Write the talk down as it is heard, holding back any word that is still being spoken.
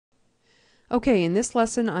Okay, in this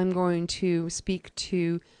lesson I'm going to speak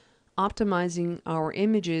to optimizing our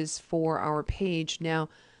images for our page. Now,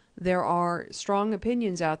 there are strong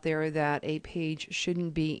opinions out there that a page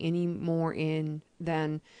shouldn't be any more in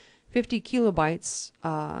than 50 kilobytes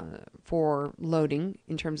for loading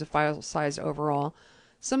in terms of file size overall.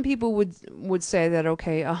 Some people would say that,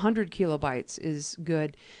 okay, 100 kilobytes is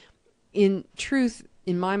good. In truth,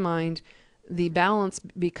 in my mind, the balance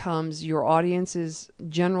becomes your audience's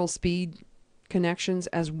general speed connections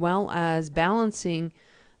as well as balancing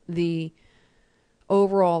the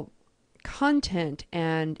overall content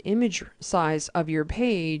and image size of your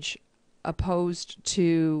page opposed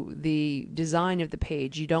to the design of the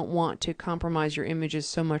page. You don't want to compromise your images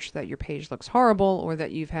so much that your page looks horrible or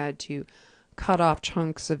that you've had to cut off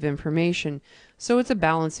chunks of information. So it's a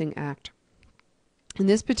balancing act. In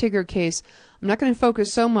this particular case, I'm not going to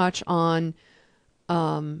focus so much on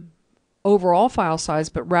overall file size,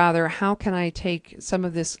 but rather how can I take some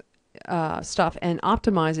of this stuff and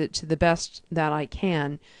optimize it to the best that I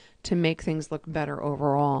can to make things look better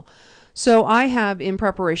overall. So I have, in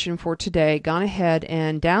preparation for today, gone ahead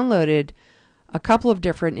and downloaded a couple of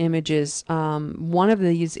different images. One of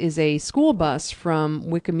these is a school bus from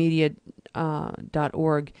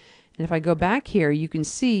wikimedia.org. And if I go back here, you can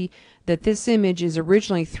see that this image is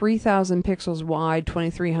originally 3,000 pixels wide,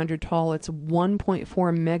 2,300 tall. It's 1.4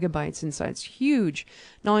 megabytes in size. It's huge.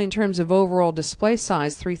 Not only in terms of overall display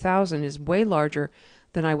size, 3,000 is way larger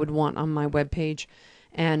than I would want on my web page,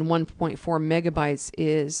 and 1.4 megabytes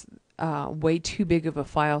is way too big of a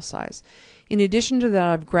file size. In addition to that,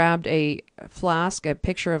 I've grabbed a flask, a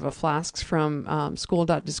picture of a flask from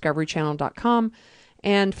school.discoverychannel.com,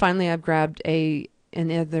 and finally I've grabbed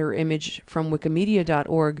another image from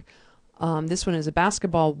wikimedia.org. This one is a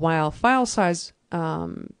basketball. While file size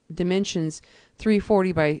dimensions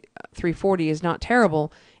 340 by 340 is not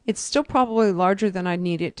terrible, it's still probably larger than I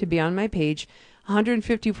need it to be on my page.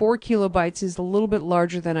 154 kilobytes is a little bit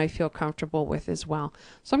larger than I feel comfortable with as well.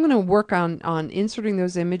 So I'm going to work on inserting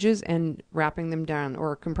those images and wrapping them down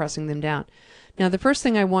or compressing them down. Now, the first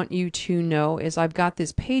thing I want you to know is I've got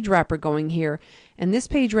this page wrapper going here, and this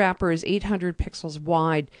page wrapper is 800 pixels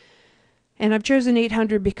wide. And I've chosen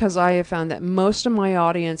 800 because I have found that most of my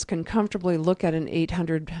audience can comfortably look at an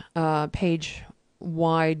 800 page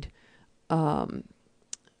wide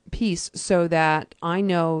piece, so that I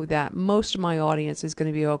know that most of my audience is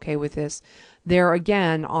going to be okay with this. There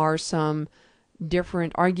again are some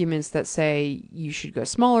different arguments that say you should go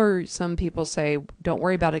smaller. Some people say don't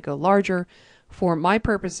worry about it, go larger. For my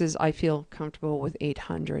purposes, I feel comfortable with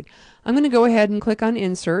 800. I'm going to go ahead and click on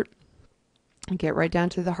Insert and get right down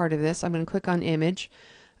to the heart of this. I'm going to click on Image.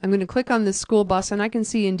 I'm going to click on this school bus, and I can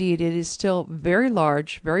see indeed it is still very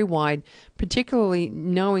large, very wide, particularly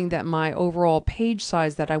knowing that my overall page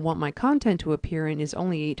size that I want my content to appear in is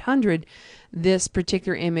only 800. This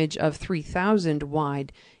particular image of 3,000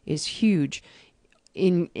 wide is huge,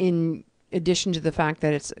 in addition to the fact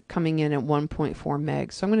that it's coming in at 1.4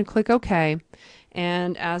 megs. So I'm going to click OK,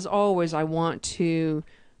 and as always I want to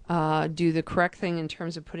do the correct thing in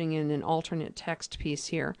terms of putting in an alternate text piece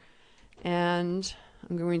here, and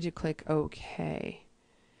I'm going to click OK.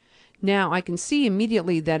 Now I can see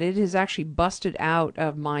immediately that it has actually busted out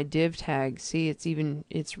of my div tag. See,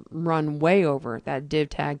 it's run way over that div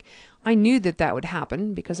tag. I knew that that would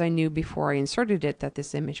happen because I knew before I inserted it that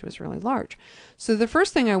this image was really large. So the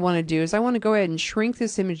first thing I want to do is I want to go ahead and shrink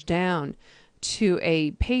this image down to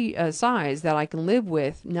a size that I can live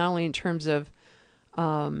with, not only in terms of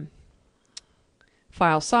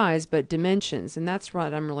file size but dimensions, and that's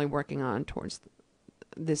what I'm really working on towards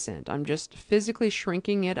this end. I'm just physically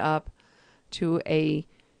shrinking it up to a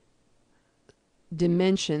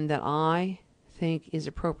dimension that I think is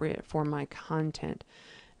appropriate for my content.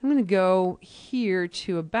 I'm going to go here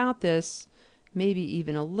to about this, maybe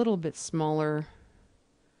even a little bit smaller.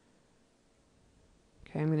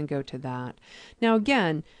 Okay, I'm going to go to that. Now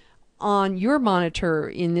again, on your monitor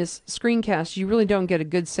in this screencast, you really don't get a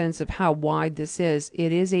good sense of how wide this is.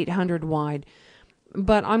 It is 800 wide.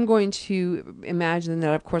 But I'm going to imagine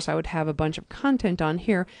that, of course, I would have a bunch of content on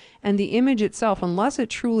here, and the image itself, unless it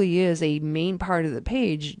truly is a main part of the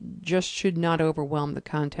page, just should not overwhelm the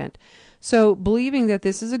content. So, believing that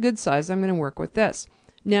this is a good size, I'm going to work with this.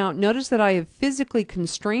 Now, notice that I have physically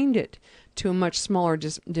constrained it to a much smaller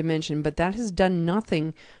dimension, but that has done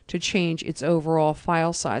nothing to change its overall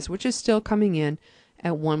file size, which is still coming in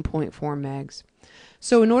at 1.4 megs.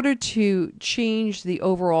 So in order to change the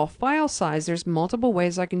overall file size, there's multiple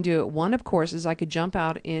ways I can do it. One, of course, is I could jump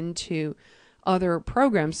out into other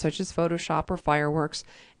programs such as Photoshop or Fireworks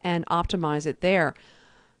and optimize it there.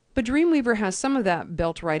 But Dreamweaver has some of that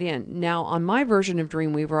built right in. Now, on my version of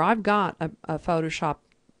Dreamweaver, I've got a Photoshop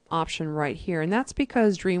option right here, and that's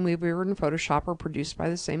because Dreamweaver and Photoshop are produced by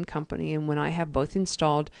the same company, and when I have both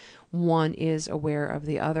installed, one is aware of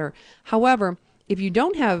the other. However, if you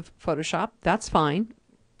don't have Photoshop, that's fine.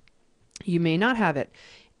 You may not have it.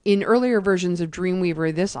 In earlier versions of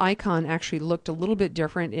Dreamweaver, this icon actually looked a little bit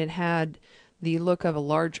different. It had the look of a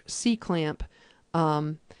large C-clamp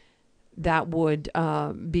that would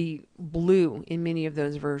be blue in many of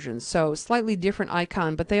those versions. So slightly different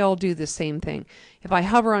icon, but they all do the same thing. If I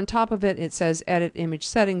hover on top of it, it says Edit Image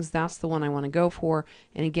Settings. That's the one I want to go for.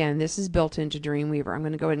 And again, this is built into Dreamweaver. I'm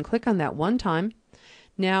going to go ahead and click on that one time.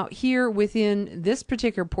 Now here within this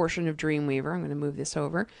particular portion of Dreamweaver, I'm going to move this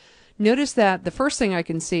over. Notice that the first thing I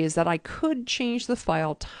can see is that I could change the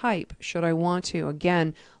file type should I want to.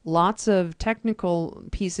 Again, lots of technical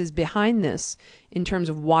pieces behind this in terms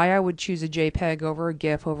of why I would choose a JPEG over a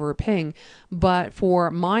GIF over a PNG. But for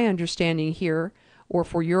my understanding here, or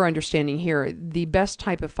for your understanding here, the best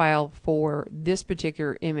type of file for this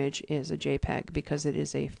particular image is a JPEG because it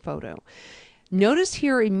is a photo. Notice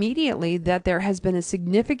here immediately that there has been a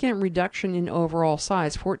significant reduction in overall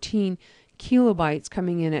size, 14 kilobytes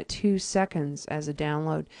coming in at 2 seconds as a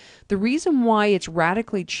download. The reason why it's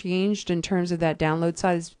radically changed in terms of that download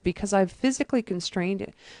size is because I've physically constrained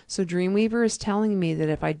it. So Dreamweaver is telling me that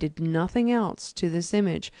if I did nothing else to this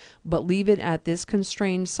image but leave it at this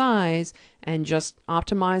constrained size and just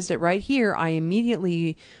optimized it right here, I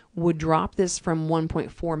immediately would drop this from 1.4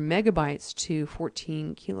 megabytes to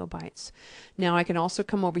 14 kilobytes. Now I can also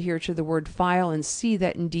come over here to the word file and see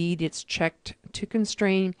that indeed it's checked to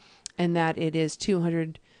constrain and that it is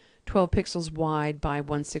 212 pixels wide by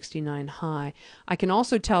 169 high. I can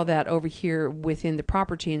also tell that over here within the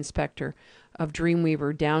property inspector of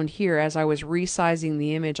Dreamweaver down here. As I was resizing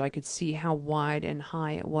the image, I could see how wide and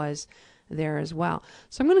high it was there as well.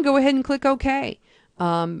 So I'm going to go ahead and click OK.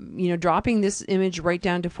 Dropping this image right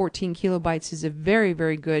down to 14 kilobytes is a very,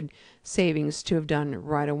 very good savings to have done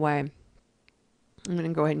right away. I'm going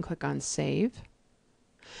to go ahead and click on Save.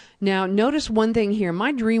 Now notice one thing here,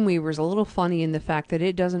 my Dreamweaver is a little funny in the fact that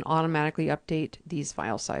it doesn't automatically update these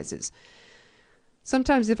file sizes.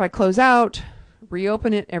 Sometimes if I close out,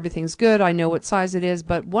 reopen it, everything's good, I know what size it is,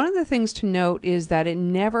 but one of the things to note is that it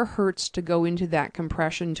never hurts to go into that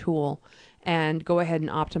compression tool and go ahead and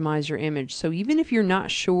optimize your image. So even if you're not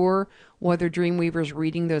sure whether Dreamweaver is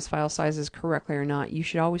reading those file sizes correctly or not, you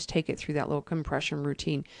should always take it through that little compression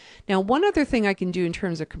routine. Now one other thing I can do in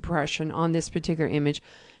terms of compression on this particular image,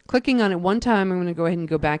 clicking on it one time, I'm going to go ahead and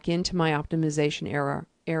go back into my optimization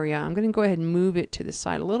area. I'm going to go ahead and move it to the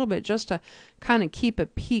side a little bit just to kind of keep a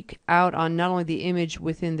peek out on not only the image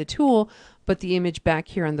within the tool, but the image back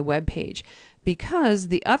here on the web page. Because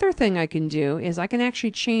the other thing I can do is I can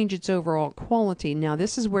actually change its overall quality. Now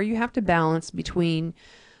this is where you have to balance between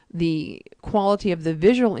the quality of the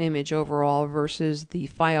visual image overall versus the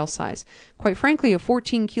file size. Quite frankly, a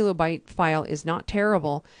 14 kilobyte file is not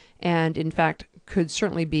terrible, and in fact could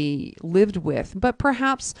certainly be lived with, but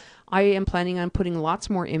perhaps I am planning on putting lots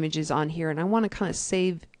more images on here and I want to kind of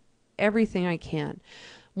save everything I can.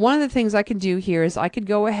 One of the things I could do here is I could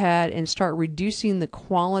go ahead and start reducing the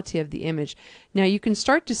quality of the image. Now you can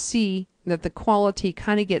start to see that the quality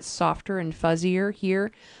kind of gets softer and fuzzier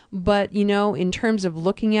here, but in terms of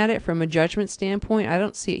looking at it from a judgment standpoint, I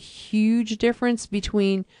don't see a huge difference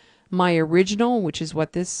between my original, which is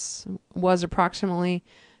what this was approximately,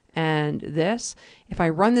 and this. If I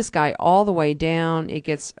run this guy all the way down, it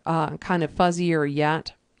gets kind of fuzzier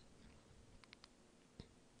yet.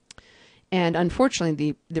 And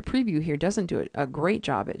unfortunately, the preview here doesn't do a great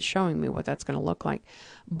job at showing me what that's going to look like.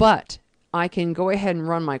 But I can go ahead and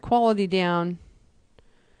run my quality down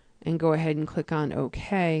and go ahead and click on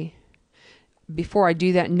OK. Before I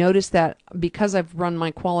do that, notice that because I've run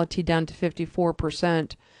my quality down to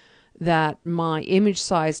 54%, that my image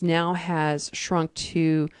size now has shrunk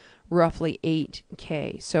to roughly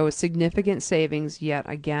 8K. So a significant savings yet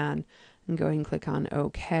again. And go ahead and click on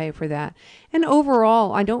OK for that. And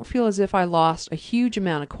overall, I don't feel as if I lost a huge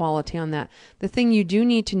amount of quality on that. The thing you do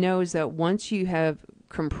need to know is that once you have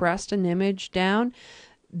compressed an image down,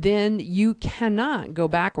 then you cannot go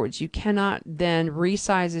backwards. You cannot then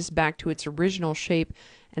resize this back to its original shape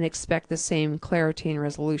and expect the same clarity and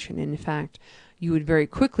resolution. In fact, you would very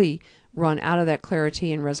quickly run out of that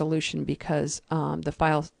clarity and resolution because the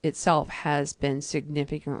file itself has been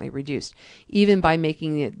significantly reduced. Even by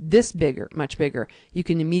making it this bigger, much bigger, you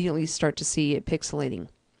can immediately start to see it pixelating.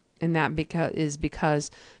 And that is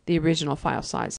because the original file size